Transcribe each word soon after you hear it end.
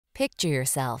Picture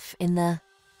yourself in the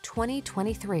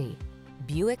 2023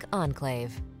 Buick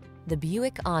Enclave. The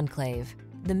Buick Enclave,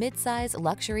 the midsize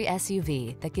luxury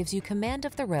SUV that gives you command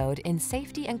of the road in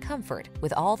safety and comfort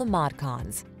with all the mod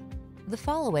cons. The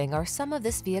following are some of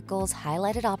this vehicle's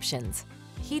highlighted options: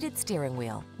 heated steering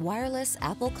wheel, wireless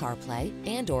Apple CarPlay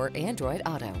and/or Android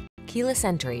Auto, keyless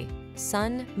entry,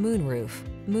 sun,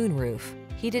 moonroof,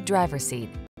 heated driver's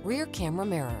seat, rear camera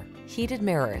mirror, heated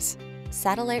mirrors,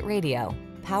 satellite radio,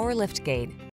 power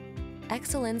liftgate.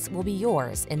 Excellence will be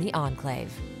yours in the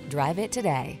Enclave. Drive it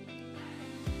today.